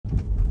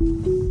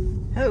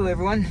Hello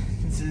everyone,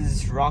 this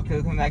is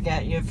Rocco coming back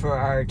at you for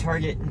our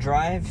Target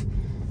drive.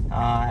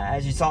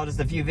 As you saw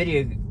just a few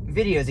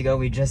videos ago,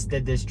 we just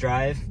did this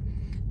drive,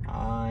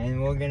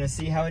 and we're gonna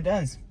see how it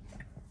does.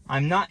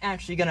 I'm not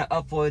actually gonna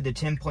upload the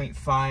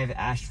 10.5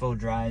 Asheville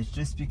drives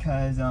just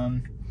because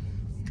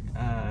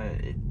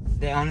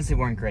they honestly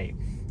weren't great.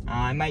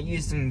 I might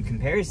use some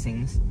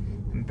comparisons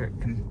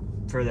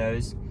for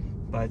those,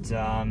 but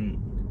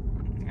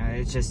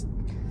it's just,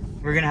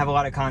 we're gonna have a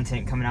lot of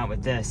content coming out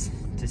with this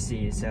to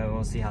see, so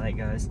we'll see how that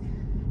goes.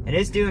 It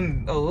is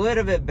doing a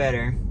little bit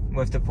better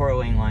with the poor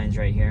lane lines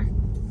right here.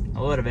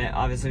 A little bit.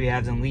 Obviously we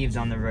have some leaves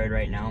on the road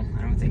right now.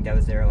 I don't think that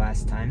was there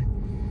last time,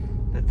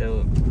 but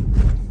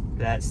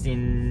that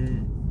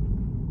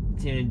seemed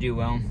to do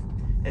well.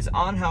 It's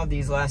odd how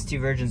these last two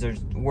versions are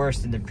worse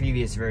than the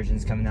previous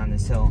versions coming down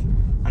this hill.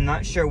 I'm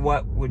not sure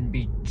what would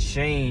be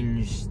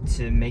changed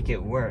to make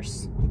it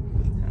worse.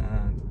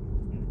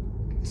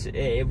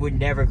 It would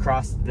never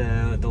cross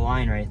the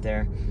line right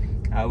there,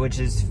 which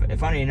is,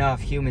 funny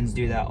enough, humans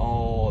do that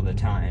all the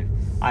time.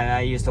 I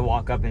used to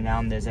walk up and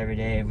down this every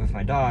day with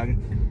my dog,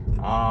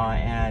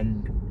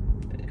 and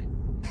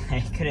I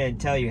couldn't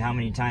tell you how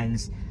many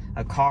times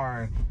a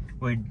car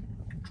would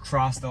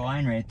cross the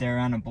line right there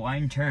on a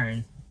blind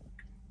turn.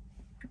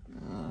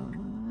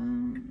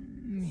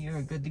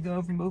 You're good to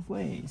go from both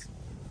ways.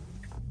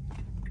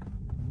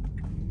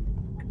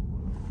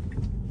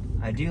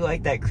 I do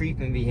like that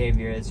creeping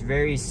behavior. It's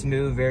very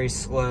smooth, very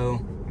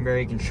slow,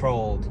 very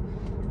controlled.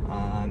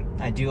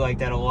 I do like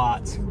that a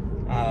lot.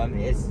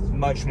 It's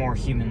much more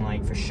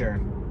human-like for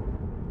sure.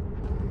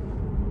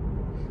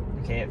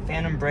 Okay,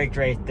 phantom braked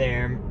right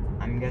there.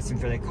 I'm guessing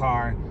for the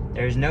car.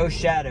 There's no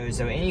shadow,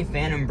 so any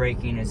phantom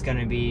braking is going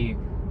to be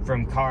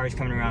from cars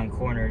coming around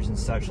corners and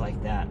such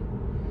like that.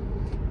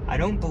 I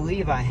don't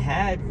believe I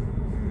had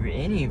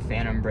any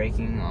phantom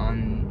braking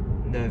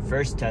on the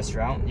first test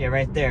route. Yeah,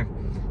 right there.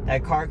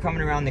 That car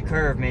coming around the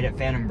curve made it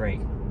phantom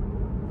brake.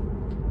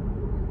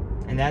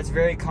 And that's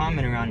very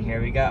common around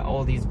here. We got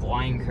all these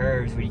blind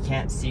curves where you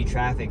can't see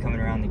traffic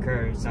coming around the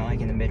curve. It's not like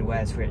in the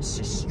Midwest where it's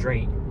just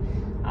straight.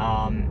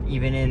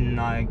 Even in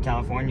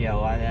California, a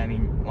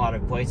lot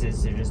of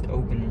places they're just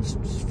open and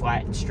just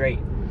flat and straight.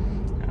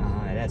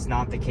 That's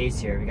not the case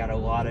here. We got a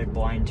lot of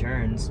blind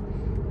turns,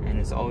 and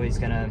it's always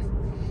gonna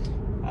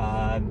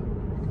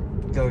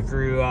go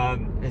through.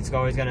 It's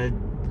always gonna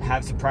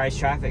have surprise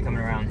traffic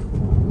coming around.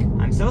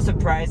 I'm still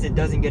surprised it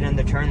doesn't get in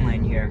the turn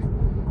lane here.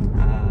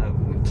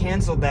 We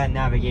canceled that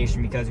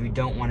navigation because we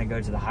don't want to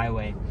go to the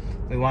highway.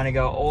 We want to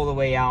go all the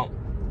way out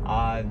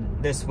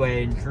this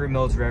way through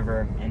Mills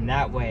River and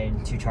that way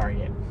to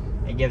Target.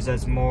 It gives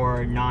us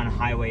more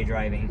non-highway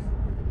driving.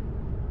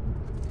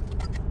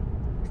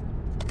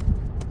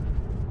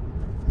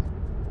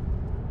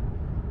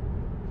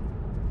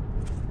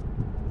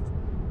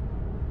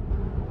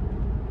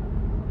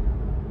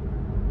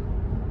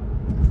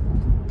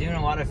 Doing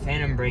a lot of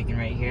phantom braking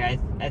right here.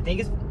 I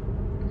think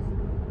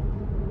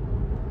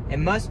it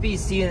must be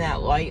seeing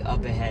that light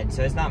up ahead,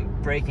 so it's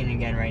not braking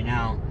again right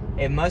now.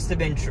 It must have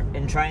been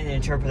trying to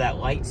interpret that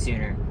light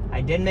sooner.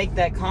 I did make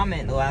that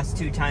comment the last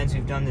two times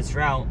we've done this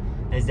route,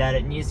 is that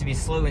it needs to be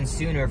slowing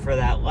sooner for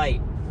that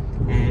light,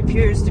 and it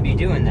appears to be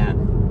doing that.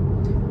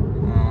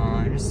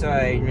 Just so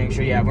I make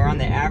sure, yeah, we're on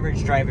the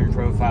average driving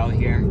profile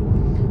here.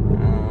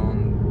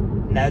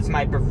 That's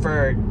my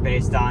preferred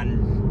based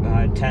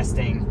on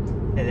testing.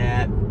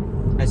 That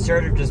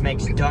assertive just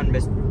makes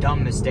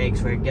dumb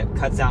mistakes where it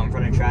cuts out in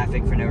front of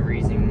traffic for no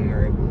reason,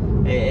 or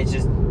it's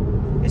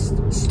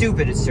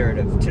stupid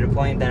assertive to the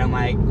point that I'm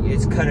like,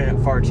 it's cutting it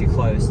far too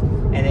close.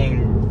 And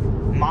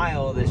then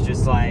mild is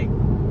just like,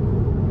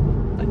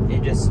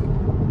 it just,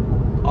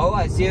 oh,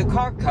 I see a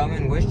car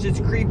coming, let's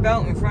just creep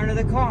out in front of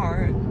the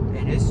car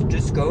and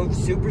just go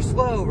super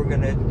slow. We're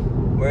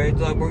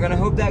gonna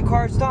hope that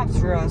car stops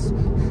for us.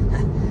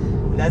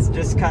 That's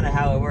just kind of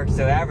how it works.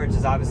 So average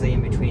is obviously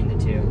in between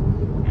the two.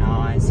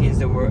 It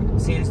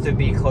seems to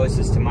be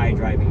closest to my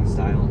driving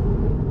style.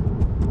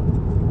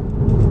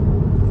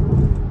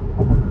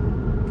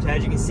 So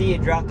as you can see,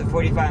 it dropped to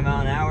 45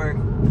 mile an hour.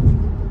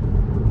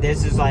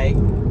 This is like,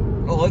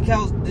 oh, look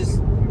how just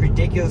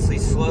ridiculously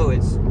slow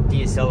it's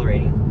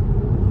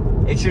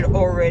decelerating. It should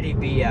already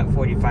be at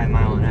 45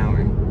 mile an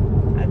hour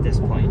at this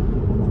point.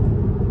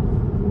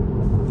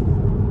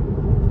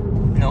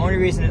 And the only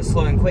reason it's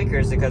slowing quicker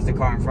is because the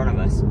car in front of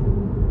us.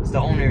 It's the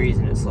only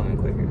reason it's slowing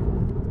quicker.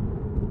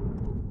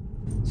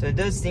 So it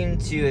does seem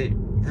to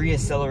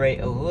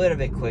reaccelerate a little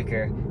bit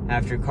quicker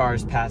after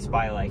cars pass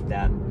by like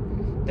that.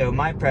 Though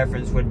my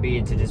preference would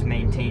be to just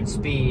maintain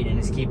speed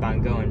and just keep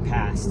on going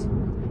past.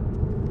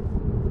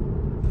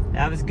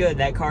 That was good.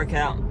 That car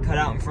cut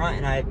out in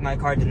front, and my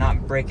car did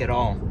not brake at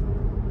all.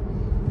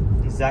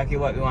 Exactly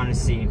what we want to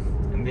see.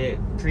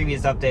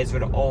 Previous updates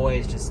would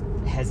always just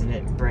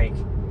hesitant brake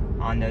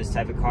on those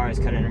type of cars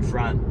cutting in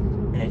front,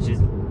 and it's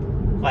just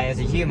like, as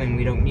a human,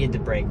 we don't need the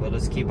brake. We'll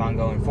just keep on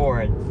going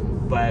forward.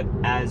 But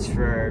as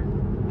for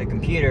the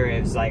computer,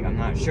 it was like, I'm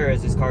not sure.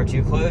 Is this car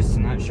too close?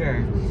 I'm not sure.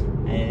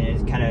 And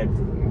it kind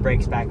of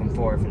brakes back and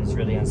forth, and it's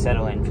really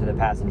unsettling for the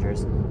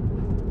passengers.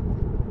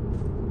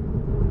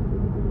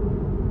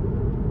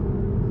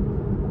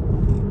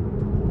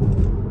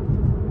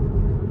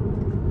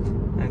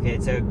 Okay,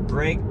 so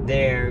brake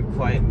there,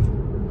 quite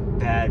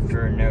bad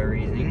for no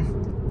reason.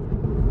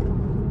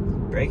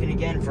 Braking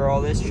again for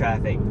all this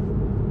traffic.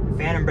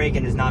 Phantom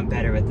braking is not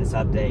better with this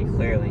update,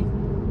 clearly.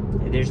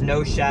 There's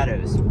no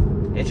shadows.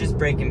 It's just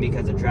braking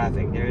because of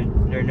traffic. There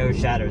are no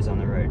shadows on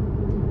the road.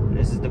 And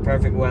this is the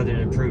perfect weather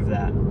to prove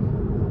that.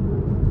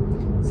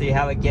 See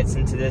how it gets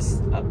into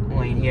this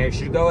lane here. It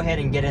should go ahead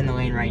and get in the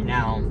lane right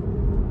now.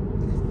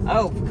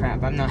 Oh,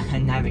 crap, I'm not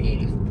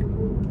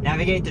navigating.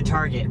 Navigate to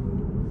target.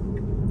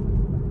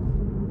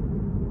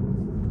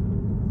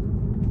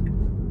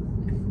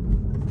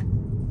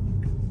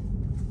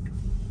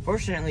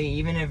 Fortunately,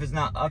 even if it's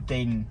not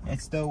updating,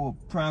 it still will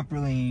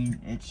properly,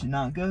 it should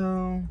not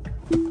go.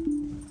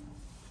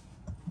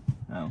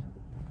 Oh.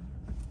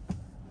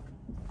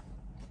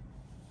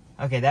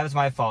 Okay, that was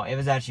my fault. It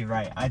was actually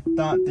right. I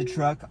thought the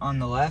truck on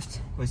the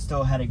left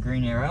still had a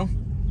green arrow,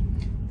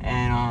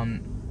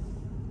 and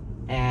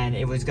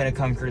it was gonna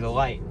come through the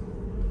light.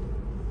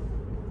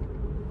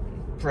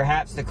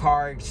 Perhaps the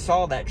car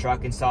saw that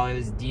truck and saw it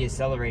was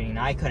decelerating.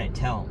 I couldn't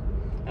tell.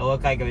 It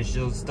looked like it was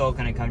still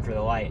gonna come through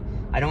the light.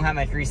 I don't have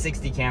my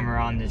 360 camera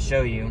on to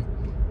show you,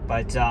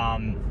 but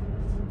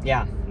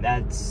yeah,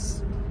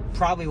 that's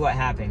probably what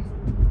happened.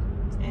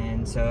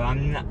 And so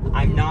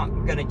I'm not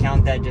gonna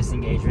count that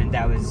disengagement.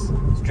 That was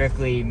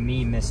strictly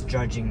me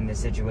misjudging the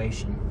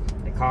situation.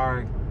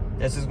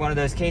 This is one of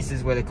those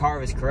cases where the car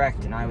was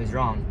correct and I was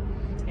wrong.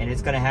 And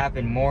it's gonna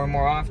happen more and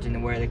more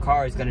often where the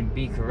car is gonna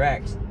be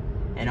correct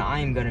and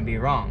I'm gonna be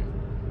wrong.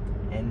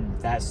 And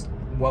that's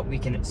what we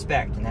can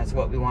expect, and that's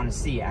what we want to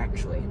see,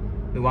 actually.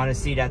 We want to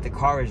see that the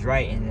car is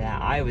right and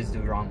that I was the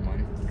wrong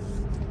one.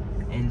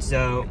 And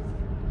so,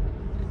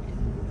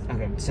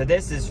 okay, so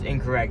this is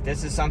incorrect.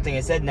 This is something,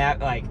 it said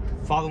like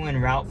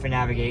following route for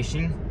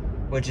navigation,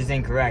 which is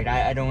incorrect.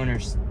 I don't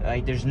understand,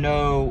 like there's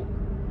no,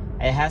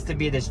 it has to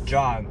be this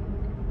jog.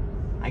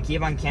 I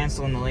keep on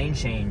canceling the lane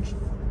change.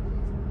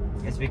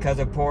 It's because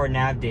of poor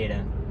nav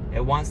data.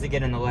 It wants to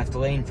get in the left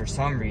lane for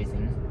some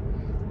reason.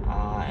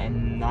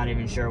 I'm not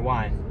even sure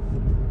why.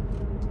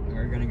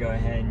 We're gonna go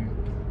ahead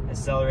and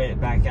accelerate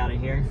it back out of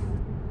here.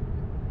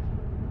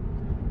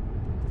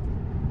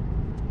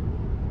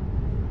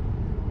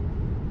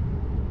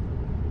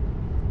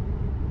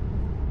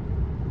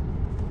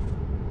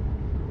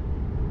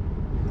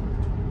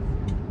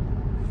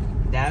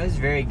 That was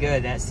very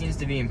good. That seems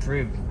to be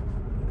improved.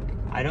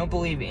 I don't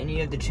believe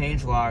any of the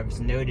change logs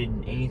noted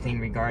anything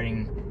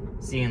regarding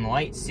seeing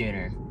lights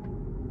sooner.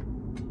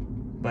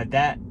 But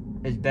that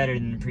is better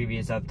than the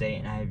previous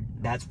update, and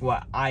that's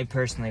what I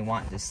personally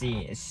want to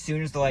see. As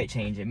soon as the light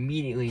change,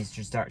 immediately it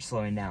should start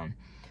slowing down.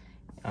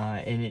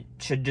 And it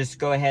should just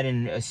go ahead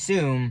and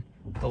assume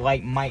the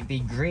light might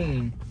be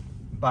green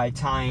by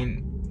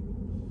time,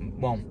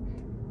 well,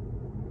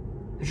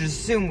 it should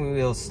assume we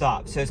will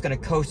stop. So it's gonna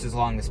coast as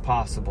long as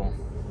possible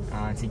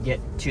to get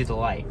to the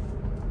light,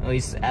 at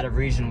least at a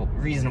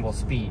reasonable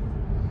speed.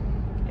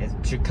 It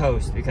should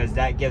coast because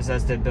that gives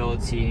us the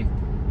ability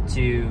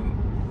to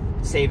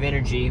save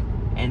energy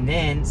and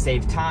then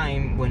save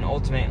time when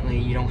ultimately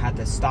you don't have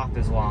to stop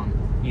as long.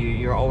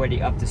 You're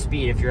already up to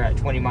speed. If you're at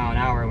 20 mile an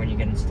hour when you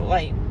get into the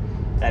light,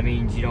 that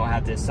means you don't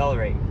have to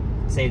accelerate.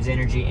 Saves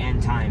energy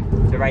and time.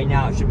 So right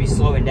now it should be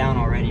slowing down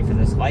already for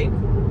this light.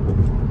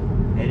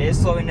 It is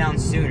slowing down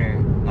sooner.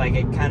 Like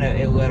it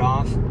lit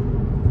off.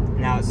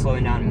 Now it's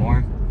slowing down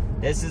more.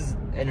 This is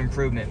an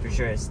improvement for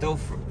sure.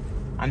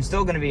 I'm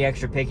still going to be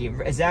extra picky.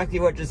 Exactly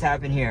what just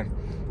happened here.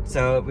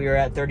 So we were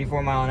at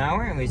 34 mile an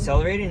hour and we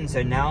accelerated, and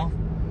so now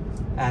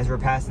as we're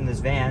passing this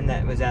van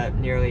that was at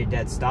nearly a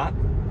dead stop,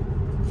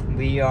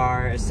 we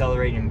are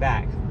accelerating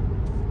back.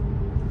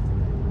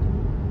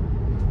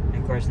 And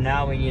of course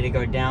now we need to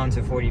go down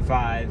to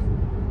 45.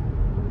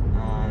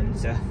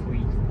 So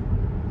we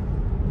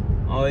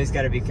always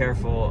got to be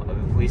careful of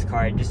a police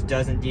car. It just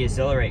doesn't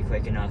decelerate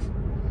quick enough.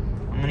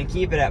 I'm going to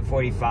keep it at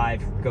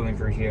 45 going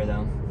through here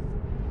though.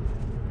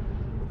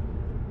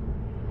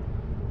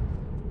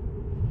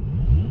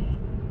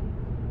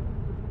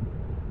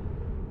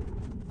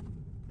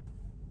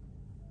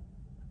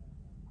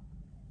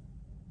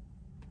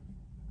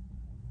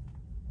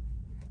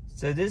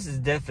 So this is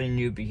definitely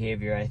new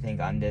behavior, I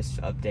think, on this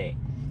update.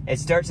 It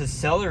starts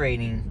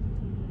accelerating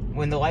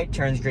when the light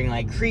turns green,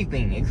 like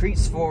creeping. It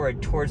creeps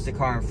forward towards the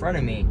car in front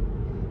of me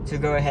to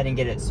go ahead and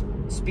get its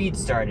speed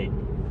started.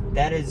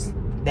 That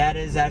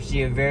is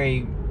actually a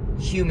very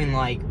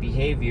human-like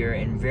behavior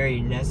and very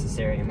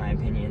necessary, in my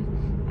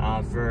opinion,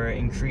 for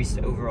increased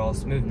overall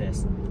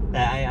smoothness.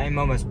 I'm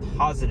almost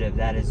positive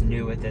that is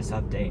new with this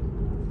update.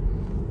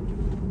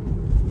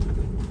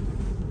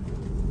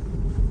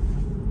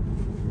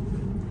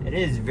 It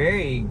is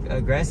very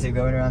aggressive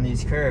going around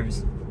these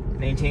curves,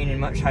 maintaining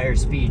much higher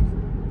speed.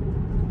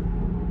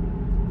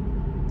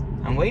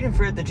 I'm waiting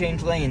for it to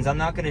change lanes. I'm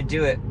not going to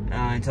do it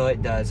until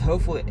it does.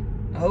 Hopefully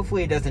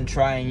it doesn't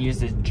try and use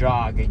this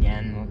jog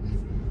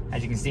again.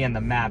 As you can see on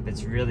the map,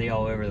 it's really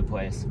all over the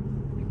place.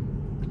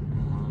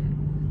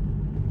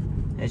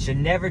 It should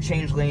never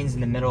change lanes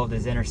in the middle of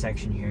this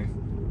intersection here.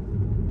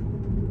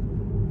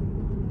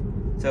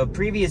 So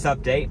previous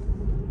update,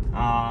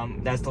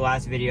 that's the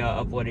last video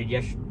I uploaded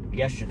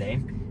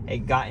yesterday.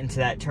 It got into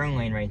that turn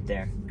lane right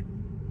there.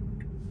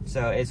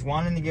 So it's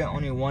wanting to get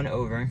only one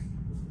over.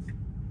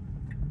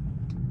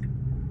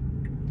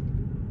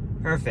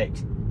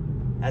 Perfect.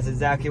 That's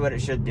exactly what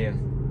it should do.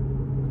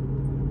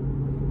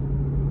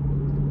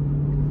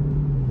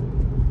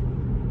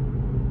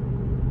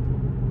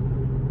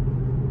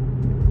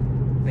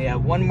 We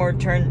have one more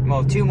turn,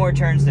 well, 2 more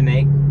turns to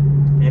make.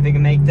 And if we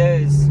can make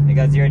those, we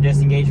got 0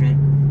 disengagement.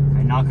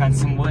 I knock on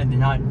some wood to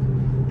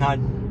not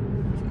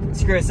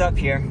screw us up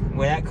here.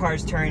 Where that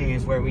car's turning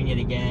is where we need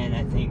to get in,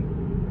 I think.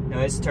 No,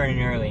 it's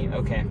turning early.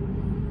 Okay.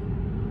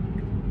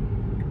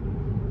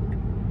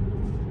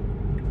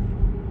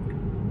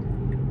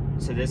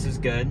 So this is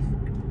good.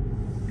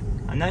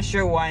 I'm not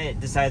sure why it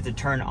decides to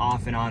turn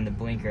off and on the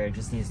blinker. It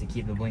just needs to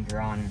keep the blinker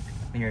on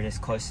when you're this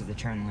close to the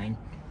turn lane.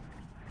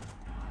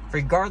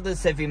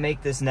 Regardless if you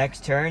make this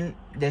next turn,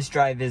 this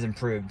drive is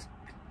improved.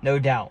 No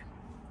doubt.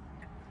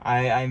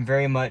 I'm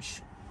very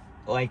much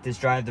like this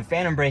drive. The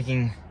phantom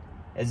braking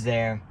is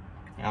there.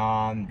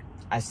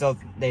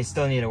 They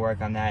still need to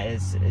work on that.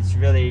 It's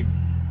really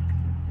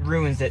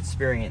ruins the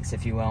experience,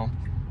 if you will,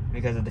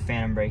 because of the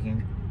phantom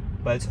braking.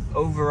 But it's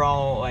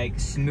overall like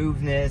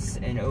smoothness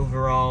and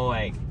overall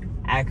like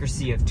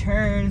accuracy of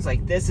turns.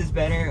 Like this is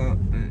better.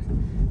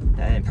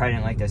 I probably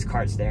didn't like those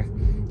carts there.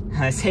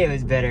 I say it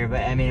was better,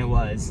 but I mean it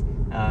was.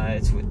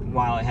 It's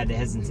while it had the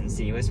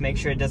hesitancy. Let's make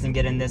sure it doesn't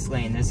get in this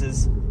lane. This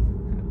is,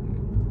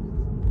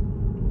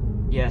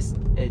 yes,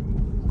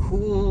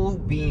 cool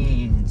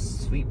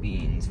beans, sweet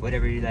beans,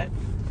 whatever that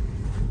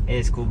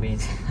is. Cool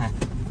beans.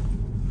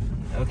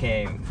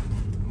 Okay,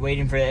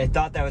 waiting for it. I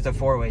thought that was a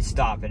 4-way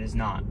stop. It is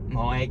not.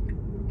 Well, it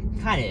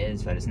kind of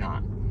is, but it's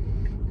not.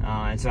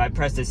 And so I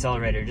pressed the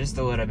accelerator just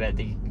a little bit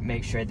to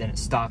make sure it didn't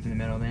stop in the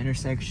middle of the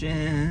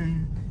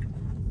intersection.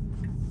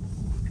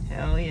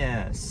 Hell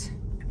yes,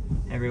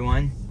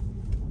 everyone.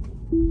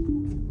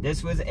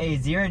 This was a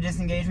 0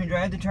 disengagement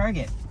drive to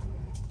target.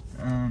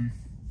 I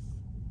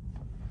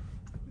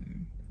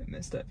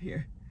messed up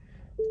here.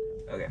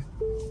 Okay.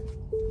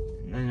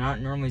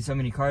 Not normally so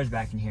many cars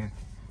back in here.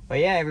 But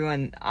yeah,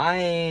 everyone, I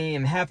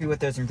am happy with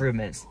those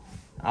improvements.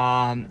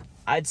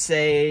 I'd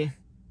say,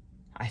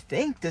 I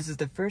think this is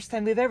the first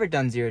time we've ever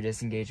done 0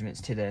 disengagements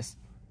to this.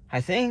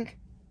 I think.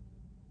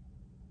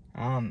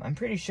 I'm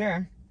pretty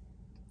sure.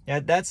 Yeah,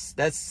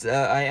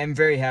 I am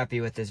very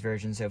happy with this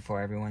version so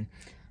far, everyone.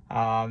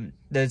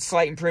 The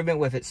slight improvement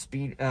with its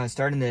speed,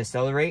 starting to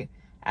accelerate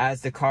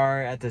as the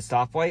car at the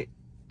stoplight,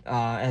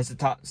 as the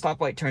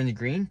stoplight turns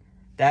green,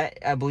 that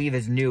I believe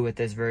is new with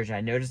this version.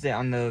 I noticed it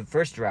on the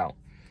first route.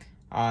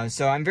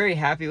 So I'm very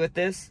happy with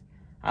this.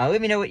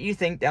 Let me know what you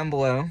think down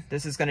below.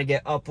 This is going to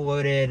get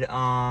uploaded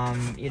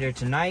either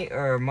tonight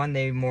or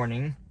Monday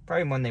morning.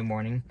 Probably Monday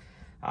morning.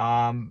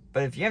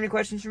 But if you have any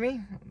questions for me,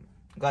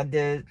 glad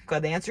to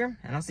answer them,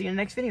 and I'll see you in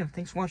the next video.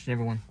 Thanks for watching,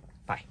 everyone.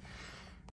 Bye.